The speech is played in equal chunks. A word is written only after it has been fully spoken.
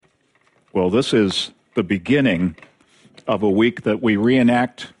Well, this is the beginning of a week that we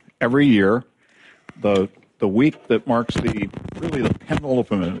reenact every year, the week that marks the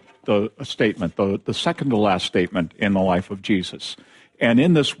penultimate statement, the second to last statement in the life of Jesus. And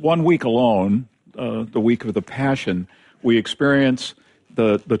in this 1 week alone, the week of the Passion, we experience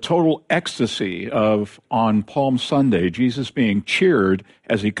the total ecstasy of, on Palm Sunday, Jesus being cheered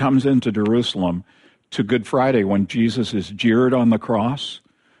as he comes into Jerusalem, to Good Friday when Jesus is jeered on the cross,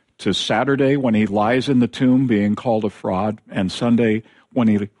 to Saturday when he lies in the tomb being called a fraud, and Sunday when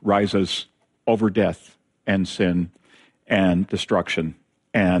he rises over death and sin and destruction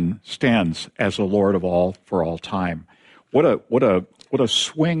and stands as the Lord of all for all time. What a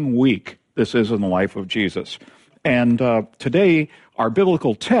swing week this is in the life of Jesus. And today our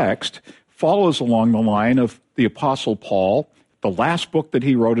biblical text follows along the line of the Apostle Paul, the last book that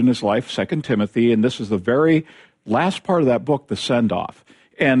he wrote in his life, 2 Timothy, and this is the very last part of that book, the send-off.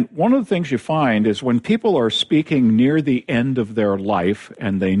 And one of the things you find is when people are speaking near the end of their life,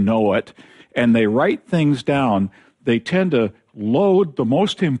 and they know it, and they write things down, they tend to load the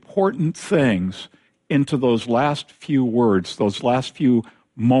most important things into those last few words, those last few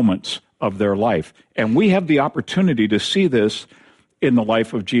moments of their life. And we have the opportunity to see this in the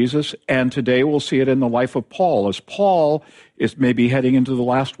life of Jesus, and today we'll see it in the life of Paul, as Paul is maybe heading into the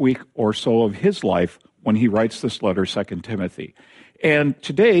last week or so of his life when he writes this letter, 2 Timothy. And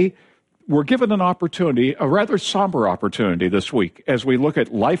today, we're given an opportunity, a rather somber opportunity this week, as we look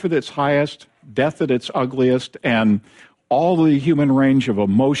at life at its highest, death at its ugliest, and all the human range of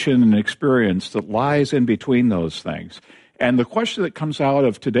emotion and experience that lies in between those things. And the question that comes out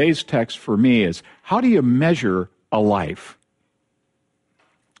of today's text for me is, how do you measure a life?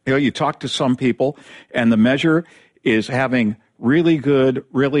 You know, you talk to some people, and the measure is having really good,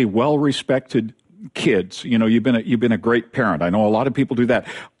 really well-respected kids. You know, you've been a great parent. I know a lot of people do that.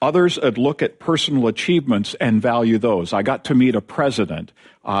 Others would look at personal achievements and value those. I got to meet a president.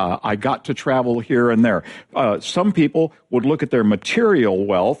 I got to travel here and there. Some people would look at their material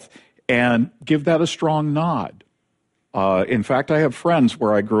wealth and give that a strong nod. In fact, I have friends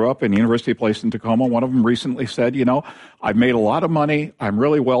where I grew up in the University Place in Tacoma. One of them recently said, you know, I've made a lot of money. I'm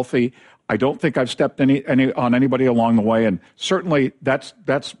really wealthy. I don't think I've stepped on anybody along the way. And certainly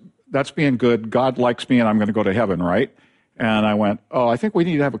that's being good. God likes me and I'm going to go to heaven, right? And I went, I think we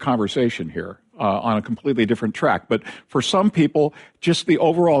need to have a conversation here on a completely different track. But for some people, just the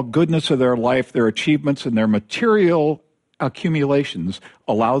overall goodness of their life, their achievements, and their material accumulations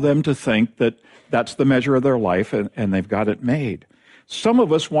allow them to think that that's the measure of their life and they've got it made. Some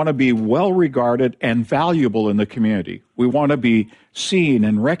of us want to be well-regarded and valuable in the community. We want to be seen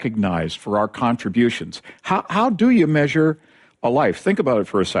and recognized for our contributions. How do you measure a life? Think about it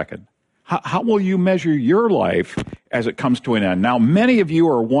for a second. How will you measure your life as it comes to an end? Now, many of you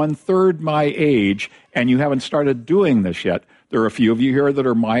are 1/3 my age, and you haven't started doing this yet. There are a few of you here that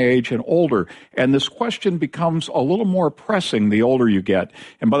are my age and older, and this question becomes a little more pressing the older you get.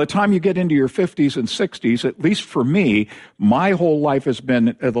 And by the time you get into your 50s and 60s, at least for me, my whole life has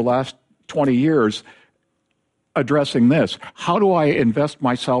been, the last 20 years, addressing this. How do I invest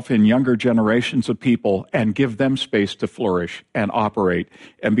myself in younger generations of people and give them space to flourish and operate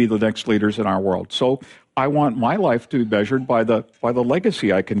and be the next leaders in our world? So I want my life to be measured by the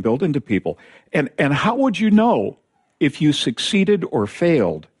legacy I can build into people. And how would you know if you succeeded or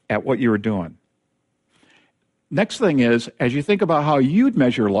failed at what you were doing? Next thing is, as you think about how you'd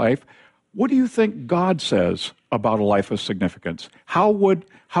measure life, what do you think God says about a life of significance? How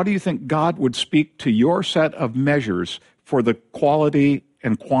do you think God would speak to your set of measures for the quality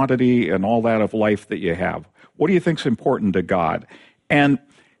and quantity and all that of life that you have? What do you think is important to God? And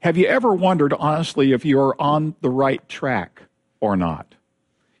have you ever wondered, honestly, if you're on the right track or not?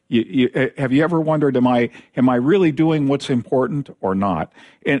 Have you ever wondered, am I really doing what's important or not?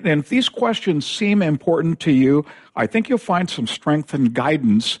 And if these questions seem important to you, I think you'll find some strength and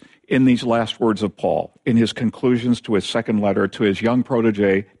guidance in these last words of Paul, in his conclusions to his second letter to his young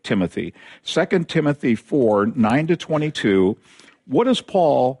protege, Timothy. 2 Timothy 4, 9-22, what does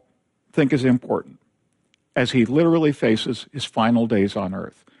Paul think is important as he literally faces his final days on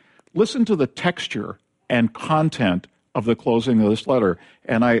earth? Listen to the texture and content of the closing of this letter.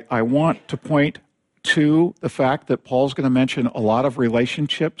 And I want to point to the fact that Paul's going to mention a lot of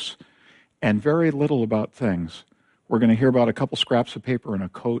relationships and very little about things. We're going to hear about a couple scraps of paper and a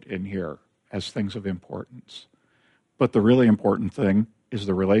coat in here as things of importance. But the really important thing is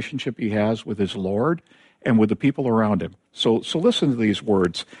the relationship he has with his Lord and with the people around him. So listen to these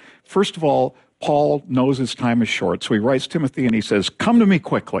words. First of all, Paul knows his time is short. So he writes Timothy and he says, "Come to me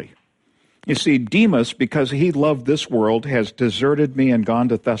quickly." You see, Demas, because he loved this world, has deserted me and gone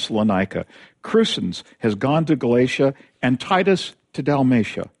to Thessalonica. Crescens has gone to Galatia, and Titus to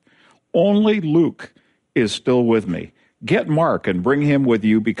Dalmatia. Only Luke is still with me. Get Mark and bring him with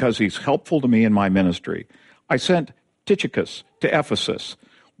you because he's helpful to me in my ministry. I sent Tychicus to Ephesus.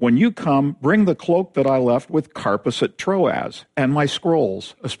 When you come, bring the cloak that I left with Carpus at Troas and my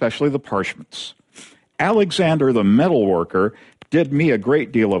scrolls, especially the parchments. Alexander the metalworker did me a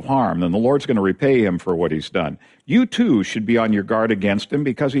great deal of harm, and the Lord's going to repay him for what he's done. You too should be on your guard against him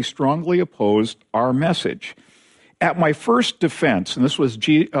because he strongly opposed our message. At my first defense, and this was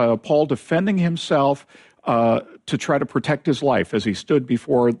Paul defending himself to try to protect his life as he stood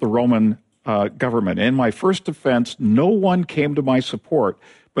before the Roman government. In my first defense, no one came to my support,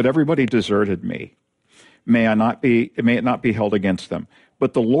 but everybody deserted me. May it not be held against them.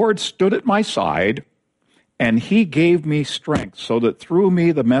 But the Lord stood at my side, and he gave me strength so that through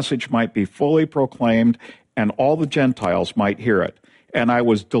me the message might be fully proclaimed and all the Gentiles might hear it. And I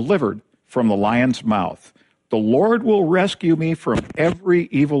was delivered from the lion's mouth. The Lord will rescue me from every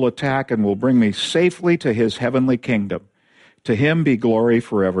evil attack and will bring me safely to his heavenly kingdom. To him be glory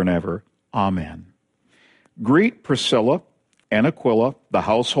forever and ever. Amen. Greet Priscilla and Aquila, the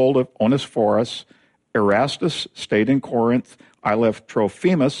household of Onesiphorus. Erastus stayed in Corinth. I left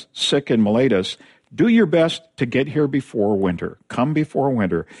Trophimus sick in Miletus. Do your best to get here before winter. Come before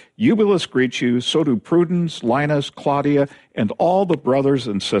winter. Eubulus greets you. So do Prudence, Linus, Claudia, and all the brothers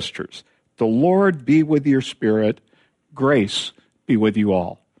and sisters. The Lord be with your spirit. Grace be with you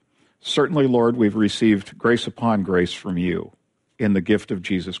all. Certainly, Lord, we've received grace upon grace from you in the gift of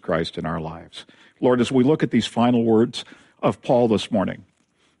Jesus Christ in our lives. Lord, as we look at these final words of Paul this morning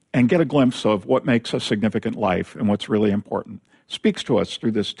and get a glimpse of what makes a significant life and what's really important, speaks to us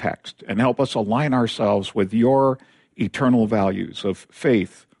through this text and help us align ourselves with your eternal values of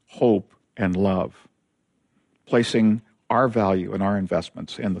faith, hope, and love, placing our value and our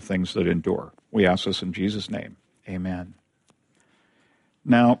investments in the things that endure. We ask this in Jesus' name. Amen.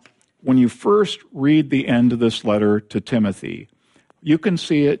 Now, when you first read the end of this letter to Timothy, you can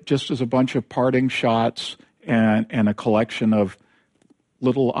see it just as a bunch of parting shots and a collection of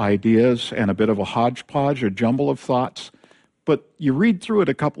little ideas and a bit of a hodgepodge, a jumble of thoughts. But you read through it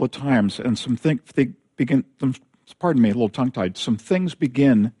a couple of times and some things begin, pardon me, a little tongue-tied, some things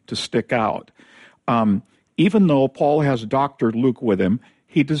begin to stick out. Even though Paul has Dr. Luke with him,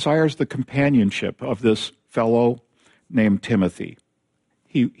 he desires the companionship of this fellow named Timothy.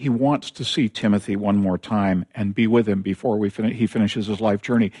 He wants to see Timothy one more time and be with him before he finishes his life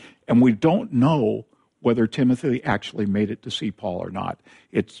journey. And we don't know whether Timothy actually made it to see Paul or not.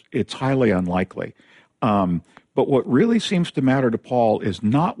 It's highly unlikely. But what really seems to matter to Paul is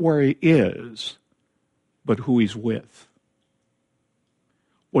not where he is, but who he's with.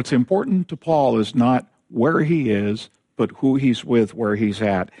 What's important to Paul is not where he is, but who he's with, where he's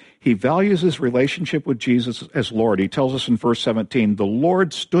at. He values his relationship with Jesus as Lord. He tells us in verse 17, the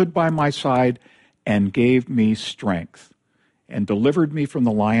Lord stood by my side and gave me strength and delivered me from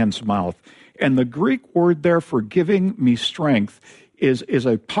the lion's mouth. And the Greek word there for giving me strength is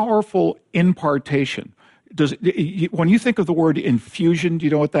a powerful impartation. When you think of the word infusion, do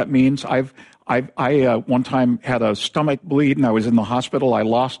you know what that means? I one time had a stomach bleed and I was in the hospital. I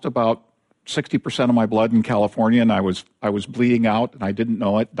lost about 60% of my blood in California, and I was bleeding out, and I didn't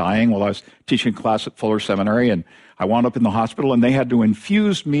know it, dying while I was teaching class at Fuller Seminary, and I wound up in the hospital, and they had to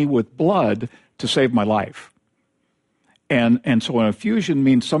infuse me with blood to save my life. And so an infusion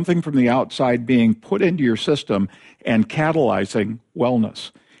means something from the outside being put into your system and catalyzing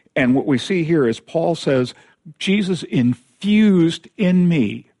wellness. And what we see here is Paul says, Jesus infused in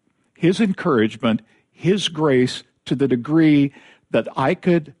me his encouragement, his grace to the degree that I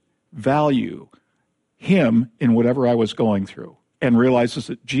could value him in whatever I was going through, and realizes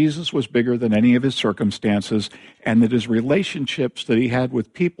that Jesus was bigger than any of his circumstances and that his relationships that he had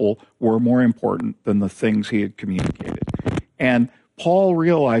with people were more important than the things he had communicated. And Paul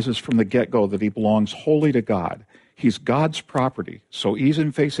realizes from the get-go that he belongs wholly to God. He's God's property. So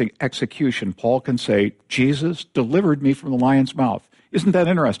even facing execution, Paul can say, Jesus delivered me from the lion's mouth. Isn't that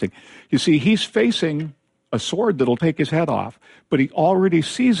interesting? You see, he's facing a sword that'll take his head off, but he already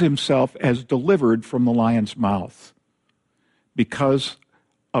sees himself as delivered from the lion's mouth because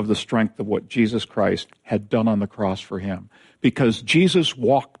of the strength of what Jesus Christ had done on the cross for him. Because Jesus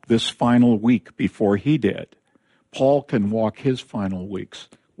walked this final week before he did, Paul can walk his final weeks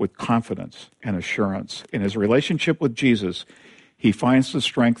with confidence and assurance. In his relationship with Jesus, he finds the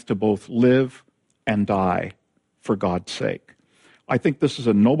strength to both live and die for God's sake. I think this is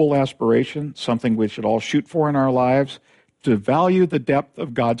a noble aspiration, something we should all shoot for in our lives, to value the depth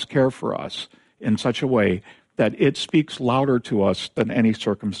of God's care for us in such a way that it speaks louder to us than any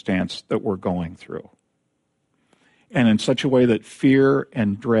circumstance that we're going through. And in such a way that fear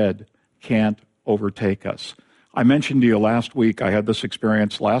and dread can't overtake us. I mentioned to you last week, I had this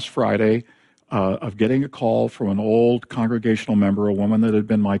experience last Friday of getting a call from an old congregational member, a woman that had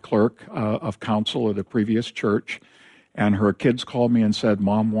been my clerk of counsel at a previous church, and her kids called me and said,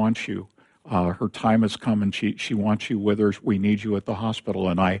 "Mom wants you. Her time has come and she wants you with her. We need you at the hospital."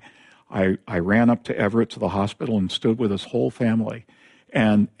 And I ran up to Everett to the hospital and stood with his whole family.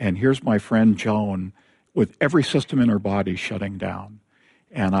 And here's my friend Joan with every system in her body shutting down.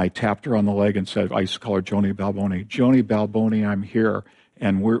 And I tapped her on the leg and said, I used to call her Joni Balboni. "Joni Balboni, I'm here.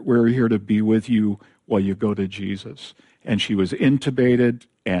 And we're here to be with you while you go to Jesus." And she was intubated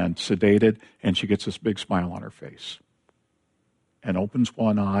and sedated, and she gets this big smile on her face and opens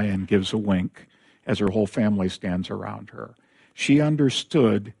one eye and gives a wink as her whole family stands around her. She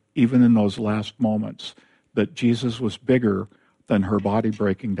understood, even in those last moments, that Jesus was bigger than her body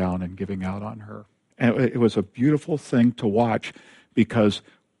breaking down and giving out on her. And it was a beautiful thing to watch, because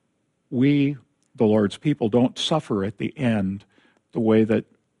we, the Lord's people, don't suffer at the end the way that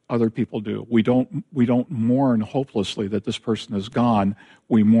other people do. We don't mourn hopelessly that this person is gone.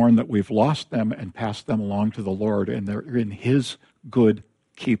 We mourn that we've lost them and passed them along to the Lord, and they're in His good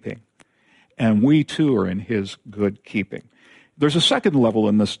keeping. And we too are in His good keeping. There's a second level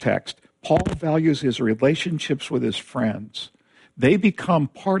in this text. Paul values his relationships with his friends. They become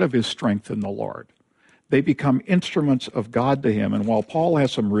part of his strength in the Lord. They become instruments of God to him. And while Paul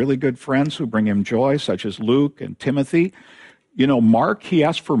has some really good friends who bring him joy, such as Luke and Timothy, Mark, he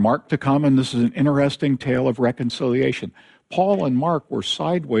asked for Mark to come, and this is an interesting tale of reconciliation. Paul and Mark were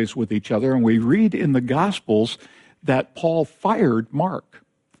sideways with each other, and we read in the Gospels that Paul fired Mark.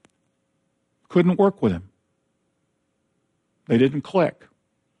 Couldn't work with him. They didn't click,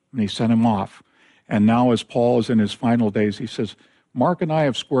 and he sent him off. And now as Paul is in his final days, he says, "Mark and I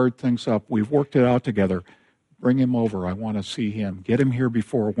have squared things up. We've worked it out together. Bring him over. I want to see him. Get him here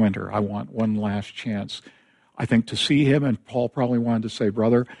before winter. I want one last chance." I think to see him, and Paul probably wanted to say,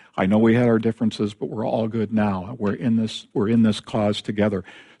 "Brother, I know we had our differences, but we're all good now. We're in this cause together."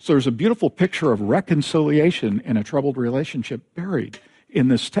 So there's a beautiful picture of reconciliation in a troubled relationship buried in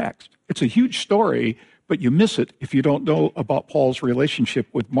this text. It's a huge story, but you miss it if you don't know about Paul's relationship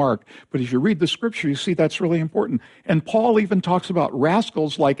with Mark. But as you read the scripture, you see that's really important. And Paul even talks about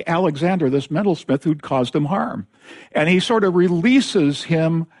rascals like Alexander, this metalsmith who'd caused him harm. And he sort of releases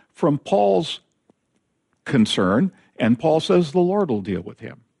him from Paul's concern, and Paul says the Lord will deal with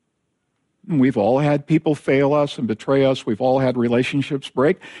him. And we've all had people fail us and betray us. We've all had relationships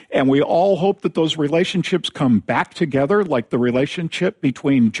break, and we all hope that those relationships come back together, like the relationship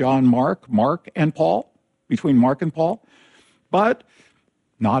between Mark and Paul. But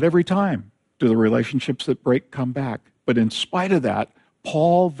not every time do the relationships that break come back. But in spite of that,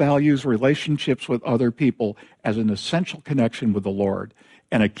 Paul values relationships with other people as an essential connection with the Lord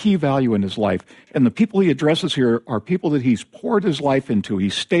and a key value in his life. And the people he addresses here are people that he's poured his life into.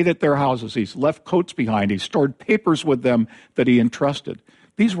 He's stayed at their houses. He's left coats behind. He's stored papers with them that he entrusted.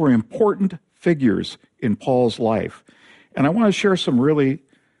 These were important figures in Paul's life. And I want to share some really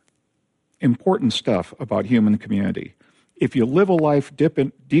important stuff about human community. If you live a life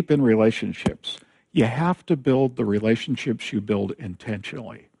deep in relationships, you have to build the relationships you build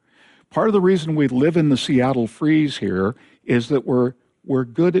intentionally. Part of the reason we live in the Seattle freeze here is that we're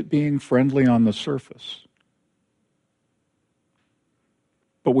good at being friendly on the surface.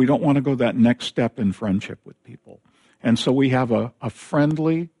 But we don't want to go that next step in friendship with people. And so we have a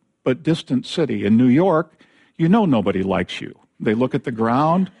friendly but distant city. In New York, you know nobody likes you. They look at the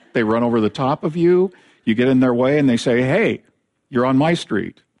ground, they run over the top of you, you get in their way and they say, "Hey, you're on my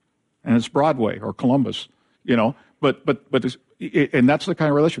street." And it's Broadway or Columbus, but and that's the kind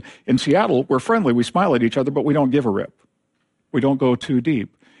of relationship. In Seattle, we're friendly, we smile at each other, but we don't give a rip. We don't go too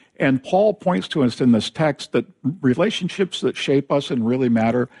deep. And Paul points to us in this text that relationships that shape us and really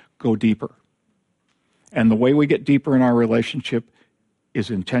matter go deeper. And the way we get deeper in our relationship is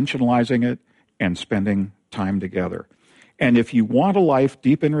intentionalizing it and spending time together. And if you want a life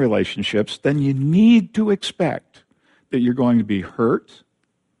deep in relationships, then you need to expect that you're going to be hurt,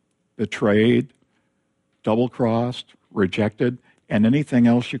 betrayed, double-crossed, rejected, and anything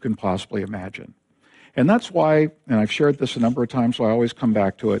else you can possibly imagine. And that's why, and I've shared this a number of times, so I always come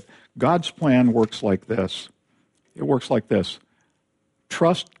back to it, God's plan works like this. It works like this.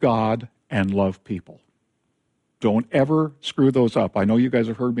 Trust God and love people. Don't ever screw those up. I know you guys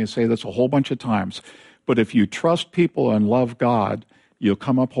have heard me say this a whole bunch of times, but if you trust people and love God, you'll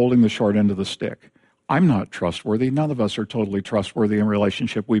come up holding the short end of the stick. I'm not trustworthy. None of us are totally trustworthy in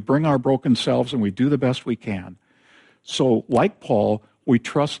relationship. We bring our broken selves and we do the best we can. So, like Paul, we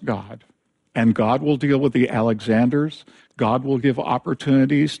trust God. And God will deal with the Alexanders. God will give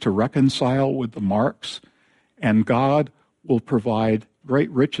opportunities to reconcile with the Marks. And God will provide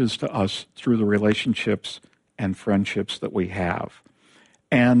great riches to us through the relationships and friendships that we have.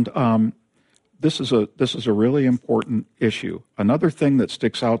 And this is a really important issue. Another thing that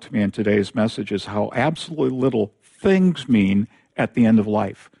sticks out to me in today's message is how absolutely little things mean at the end of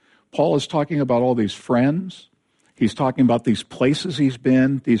life. Paul is talking about all these friends. He's talking about these places he's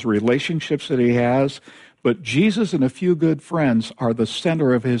been, these relationships that he has. But Jesus and a few good friends are the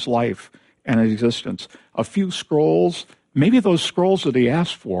center of his life and existence. A few scrolls, maybe those scrolls that he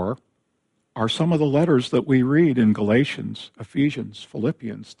asked for, are some of the letters that we read in Galatians, Ephesians,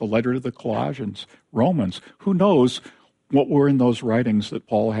 Philippians, the letter to the Colossians, Romans. Who knows what were in those writings that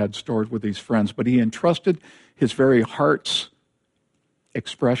Paul had stored with these friends, but he entrusted his very heart's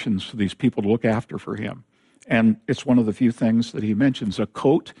expressions to these people to look after for him. And it's one of the few things that he mentions, a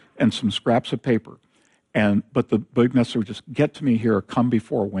coat and some scraps of paper. But the big message was just, get to me here, come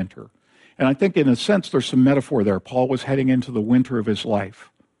before winter. And I think in a sense there's some metaphor there. Paul was heading into the winter of his life.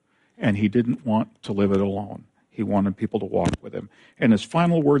 And he didn't want to live it alone. He wanted people to walk with him. And his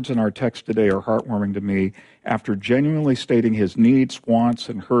final words in our text today are heartwarming to me. After genuinely stating his needs, wants,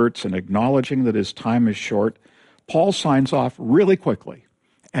 and hurts, and acknowledging that his time is short, Paul signs off really quickly.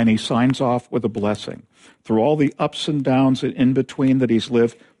 And he signs off with a blessing. Through all the ups and downs and in between that he's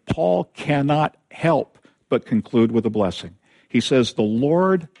lived, Paul cannot help but conclude with a blessing. He says, "The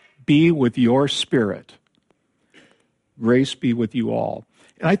Lord be with your spirit. Grace be with you all."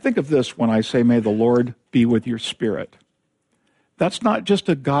 And I think of this when I say, may the Lord be with your spirit. That's not just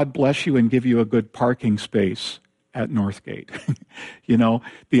a God bless you and give you a good parking space at Northgate.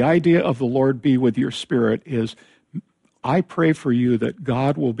 The idea of the Lord be with your spirit is, I pray for you that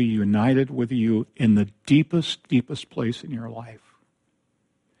God will be united with you in the deepest, deepest place in your life.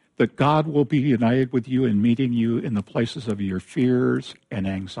 That God will be united with you in meeting you in the places of your fears and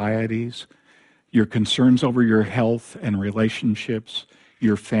anxieties, your concerns over your health and relationships,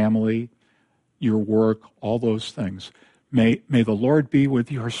 your family, your work, all those things. May the Lord be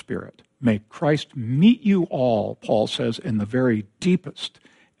with your spirit. May Christ meet you all, Paul says, in the very deepest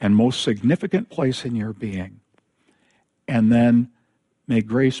and most significant place in your being. And then may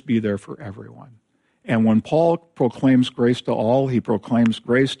grace be there for everyone. And when Paul proclaims grace to all, he proclaims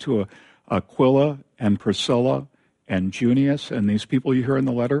grace to Aquila and Priscilla and Junius and these people you hear in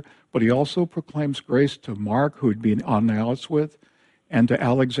the letter, but he also proclaims grace to Mark, who had been on the outs with, and to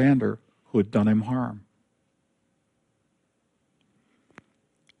Alexander, who had done him harm.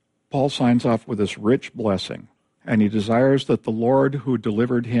 Paul signs off with this rich blessing, and he desires that the Lord who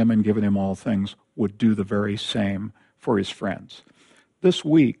delivered him and given him all things would do the very same for his friends. This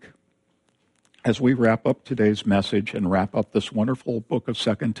week, as we wrap up today's message and wrap up this wonderful book of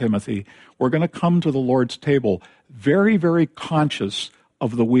 2 Timothy, we're going to come to the Lord's table very, very conscious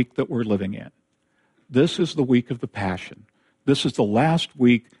of the week that we're living in. This is the week of the Passion. This is the last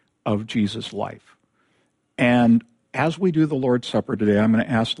week of Jesus' life. And as we do the Lord's Supper today, I'm going to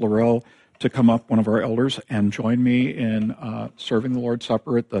ask Laurel to come up, one of our elders, and join me in serving the Lord's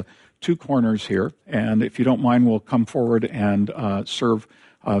Supper at the two corners here. And if you don't mind, we'll come forward and serve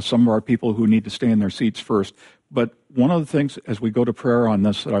some of our people who need to stay in their seats first. But one of the things as we go to prayer on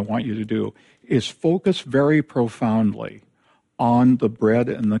this that I want you to do is focus very profoundly on the bread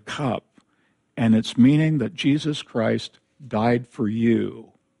and the cup and its meaning that Jesus Christ died for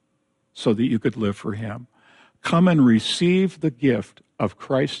you so that you could live for him. Come and receive the gift of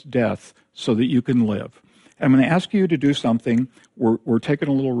Christ's death so that you can live. I'm going to ask you to do something. We're taking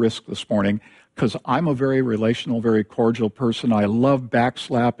a little risk this morning because I'm a very relational, very cordial person. I love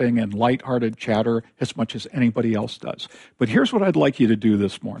backslapping and lighthearted chatter as much as anybody else does. But here's what I'd like you to do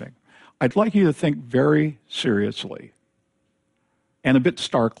this morning. I'd like you to think very seriously and a bit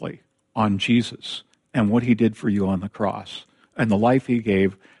starkly on Jesus and what he did for you on the cross and the life he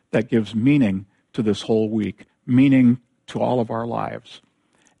gave that gives meaning to this whole week, meaning to all of our lives.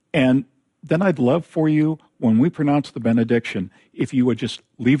 And then I'd love for you, when we pronounce the benediction, if you would just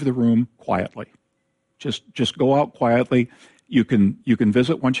leave the room quietly. Just go out quietly. You can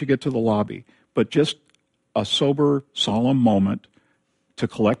visit once you get to the lobby, but just a sober, solemn moment to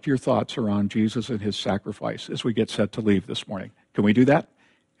collect your thoughts around Jesus and his sacrifice as we get set to leave this morning. Can we do that?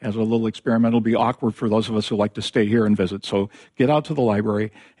 As a little experiment, it'll be awkward for those of us who like to stay here and visit. So get out to the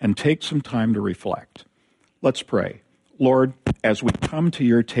library and take some time to reflect. Let's pray. Lord, as we come to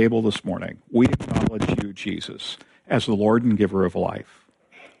your table this morning, we acknowledge you, Jesus, as the Lord and giver of life.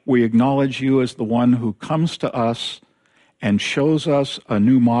 We acknowledge you as the one who comes to us and shows us a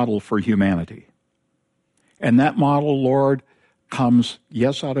new model for humanity. And that model, Lord, comes,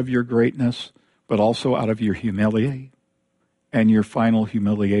 yes, out of your greatness, but also out of your humility and your final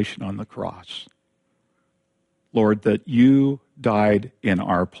humiliation on the cross. Lord, that you died in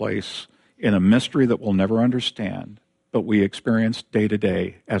our place in a mystery that we'll never understand, but we experience day to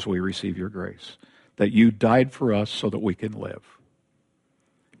day as we receive your grace. That you died for us so that we can live.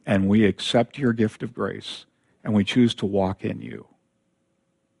 And we accept your gift of grace, and we choose to walk in you.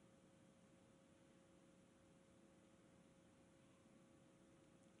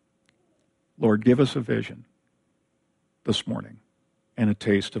 Lord, give us a vision this morning and a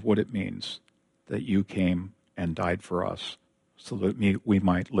taste of what it means that you came and died for us so that we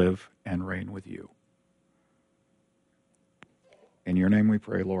might live and reign with you. In your name we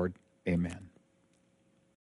pray, Lord. Amen.